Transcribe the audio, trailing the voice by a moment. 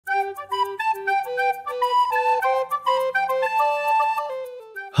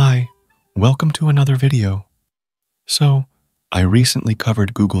Hi, welcome to another video. So, I recently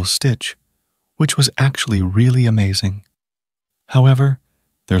covered Google Stitch, which was actually really amazing. However,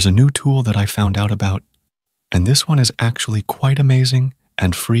 there's a new tool that I found out about, and this one is actually quite amazing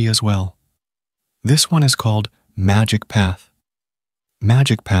and free as well. This one is called MagicPath.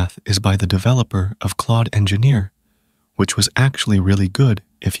 MagicPath is by the developer of Claude Engineer, which was actually really good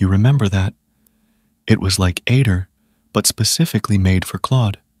if you remember that. It was like Aider, but specifically made for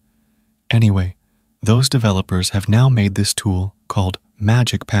Claude. Anyway, those developers have now made this tool called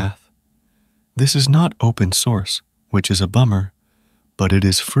MagicPath. This is not open source, which is a bummer, but it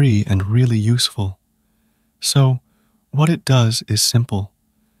is free and really useful. So, what it does is simple.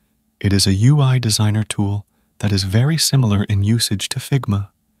 It is a UI designer tool that is very similar in usage to Figma.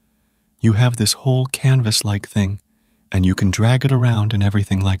 You have this whole canvas-like thing, and you can drag it around and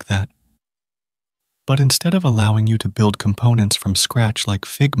everything like that. But instead of allowing you to build components from scratch like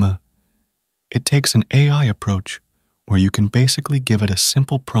Figma, it takes an AI approach where you can basically give it a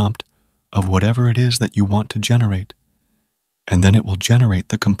simple prompt of whatever it is that you want to generate, and then it will generate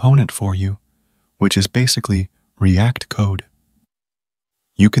the component for you, which is basically React code.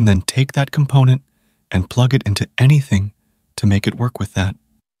 You can then take that component and plug it into anything to make it work with that.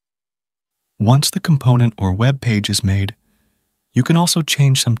 Once the component or web page is made, you can also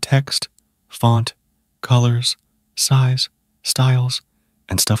change some text, font, colors, size, styles,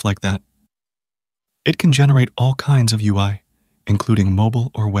 and stuff like that. It can generate all kinds of UI, including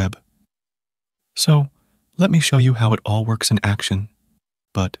mobile or web. So, let me show you how it all works in action.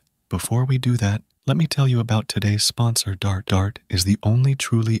 But before we do that, let me tell you about today's sponsor, Dart. Dart is the only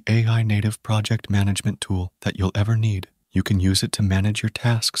truly AI-native project management tool that you'll ever need. You can use it to manage your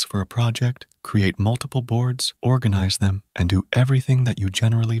tasks for a project, create multiple boards, organize them, and do everything that you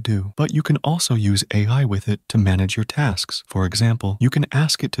generally do. But you can also use AI with it to manage your tasks. For example, you can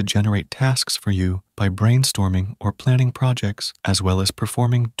ask it to generate tasks for you by brainstorming or planning projects, as well as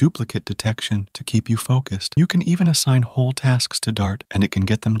performing duplicate detection to keep you focused. You can even assign whole tasks to Dart, and it can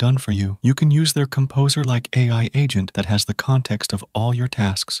get them done for you. You can use their composer-like AI agent that has the context of all your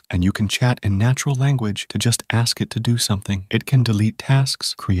tasks, and you can chat in natural language to just ask it to do something. It can delete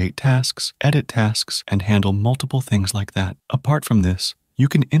tasks, create tasks, edit tasks, and handle multiple things like that. Apart from this, you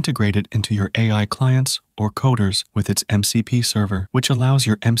can integrate it into your AI clients or coders with its MCP server, which allows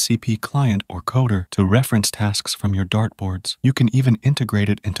your MCP client or coder to reference tasks from your dartboards. You can even integrate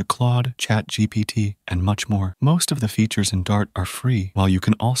it into Claude, ChatGPT, and much more. Most of the features in Dart are free, while you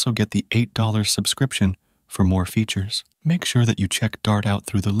can also get the $8 subscription for more features. Make sure that you check Dart out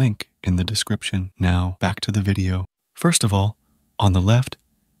through the link in the description. Now, back to the video. First of all, on the left,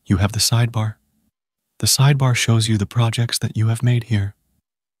 you have the sidebar. The sidebar shows you the projects that you have made here.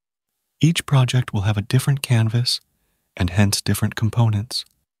 Each project will have a different canvas and hence different components.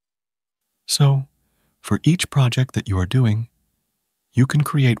 So, for each project that you are doing, you can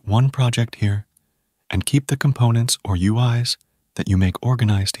create one project here and keep the components or UIs that you make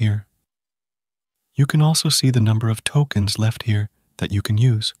organized here. You can also see the number of tokens left here that you can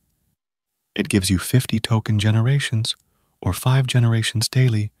use. It gives you 50 token generations or 5 generations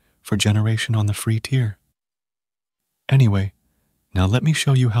daily for generation on the free tier. Anyway, now let me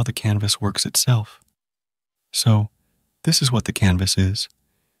show you how the canvas works itself. So, this is what the canvas is,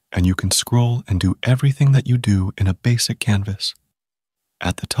 and you can scroll and do everything that you do in a basic canvas.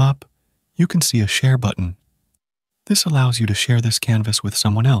 At the top, you can see a share button. This allows you to share this canvas with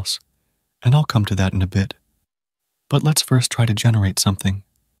someone else, and I'll come to that in a bit. But let's first try to generate something.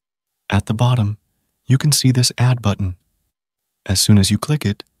 At the bottom, you can see this add button. As soon as you click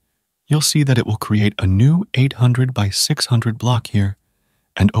it, you'll see that it will create a new 800 by 600 block here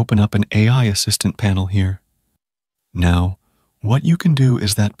and open up an AI assistant panel here. Now, what you can do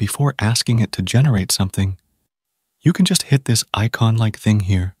is that before asking it to generate something, you can just hit this icon-like thing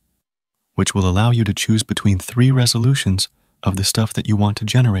here, which will allow you to choose between 3 resolutions of the stuff that you want to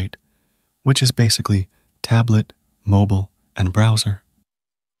generate, which is basically tablet, mobile, and browser.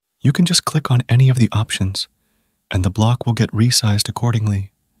 You can just click on any of the options, and the block will get resized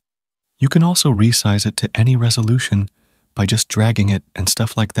accordingly. You can also resize it to any resolution by just dragging it and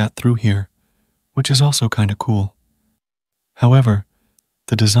stuff like that through here, which is also kind of cool. However,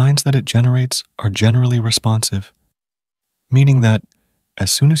 the designs that it generates are generally responsive, meaning that as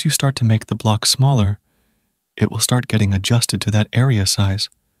soon as you start to make the block smaller, it will start getting adjusted to that area size,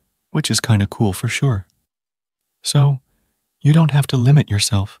 which is kind of cool for sure. So, you don't have to limit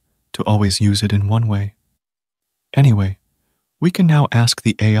yourself to always use it in one way. Anyway, we can now ask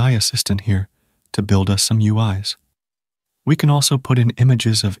the AI assistant here to build us some UIs. We can also put in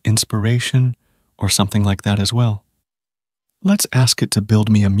images of inspiration or something like that as well. Let's ask it to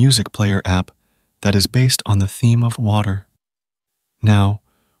build me a music player app that is based on the theme of water. Now,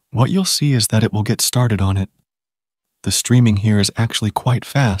 what you'll see is that it will get started on it. The streaming here is actually quite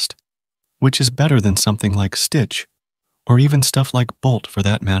fast, which is better than something like Stitch, or even stuff like Bolt for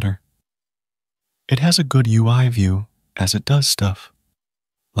that matter. It has a good UI view as it does stuff.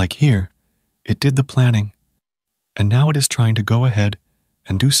 Like here, it did the planning, and now it is trying to go ahead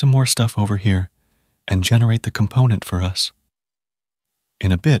and do some more stuff over here and generate the component for us.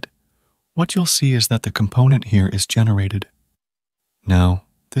 In a bit, what you'll see is that the component here is generated. Now,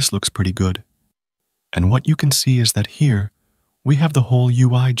 this looks pretty good. And what you can see is that here, we have the whole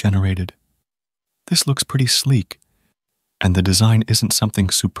UI generated. This looks pretty sleek, and the design isn't something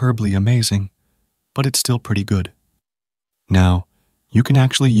superbly amazing, but it's still pretty good. Now, you can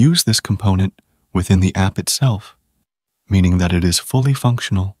actually use this component within the app itself, meaning that it is fully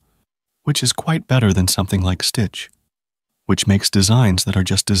functional, which is quite better than something like Stitch, which makes designs that are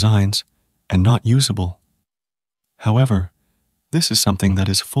just designs and not usable. However, this is something that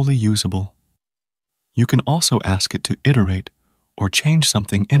is fully usable. You can also ask it to iterate or change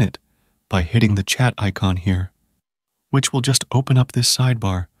something in it by hitting the chat icon here, which will just open up this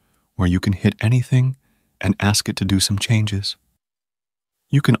sidebar where you can hit anything and ask it to do some changes.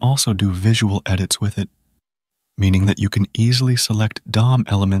 You can also do visual edits with it, meaning that you can easily select DOM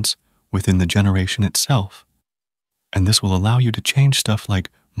elements within the generation itself, and this will allow you to change stuff like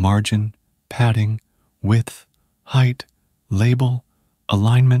margin, padding, width, height, label,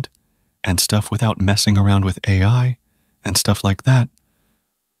 alignment, and stuff without messing around with AI and stuff like that,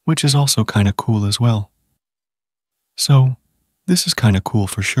 which is also kind of cool as well. So, this is kind of cool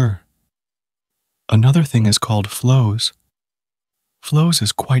for sure. Another thing is called Flows. Flows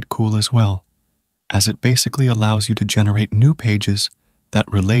is quite cool as well, as it basically allows you to generate new pages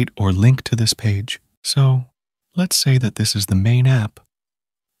that relate or link to this page. So, let's say that this is the main app,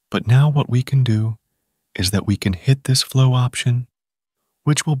 but now what we can do is that we can hit this flow option,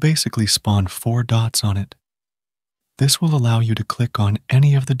 which will basically spawn 4 dots on it. This will allow you to click on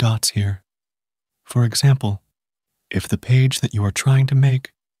any of the dots here. For example, if the page that you are trying to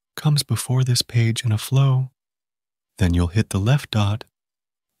make comes before this page in a flow, then you'll hit the left dot,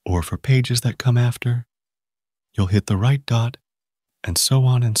 or for pages that come after, you'll hit the right dot, and so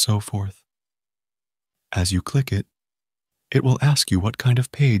on and so forth. As you click it, it will ask you what kind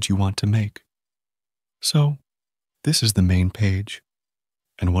of page you want to make. So, this is the main page,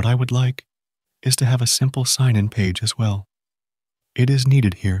 and what I would like is to have a simple sign-in page as well. It is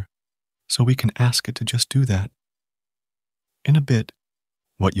needed here, so we can ask it to just do that. In a bit,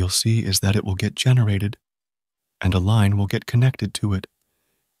 what you'll see is that it will get generated, and a line will get connected to it,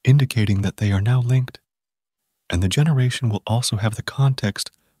 indicating that they are now linked, and the generation will also have the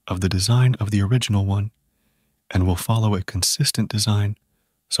context of the design of the original one, and will follow a consistent design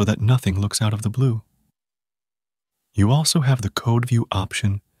so that nothing looks out of the blue. You also have the code view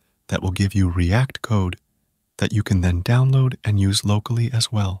option that will give you React code that you can then download and use locally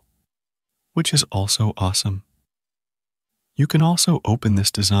as well, which is also awesome. You can also open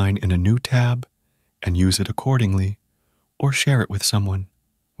this design in a new tab and use it accordingly, or share it with someone,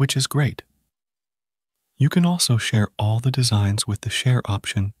 which is great. You can also share all the designs with the share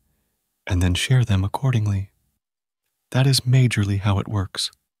option and then share them accordingly. That is majorly how it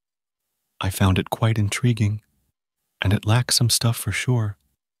works. I found it quite intriguing, and it lacks some stuff for sure,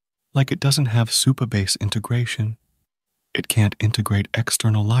 like it doesn't have Supabase integration. It can't integrate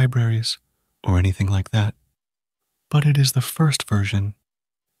external libraries or anything like that. But it is the first version,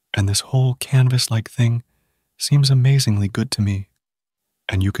 and this whole canvas-like thing seems amazingly good to me,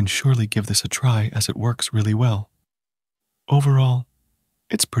 and you can surely give this a try as it works really well. Overall,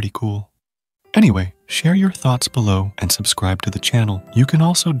 it's pretty cool. Anyway, share your thoughts below and subscribe to the channel. You can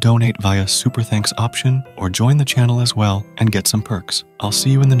also donate via Super Thanks option or join the channel as well and get some perks. I'll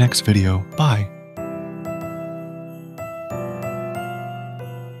see you in the next video. Bye.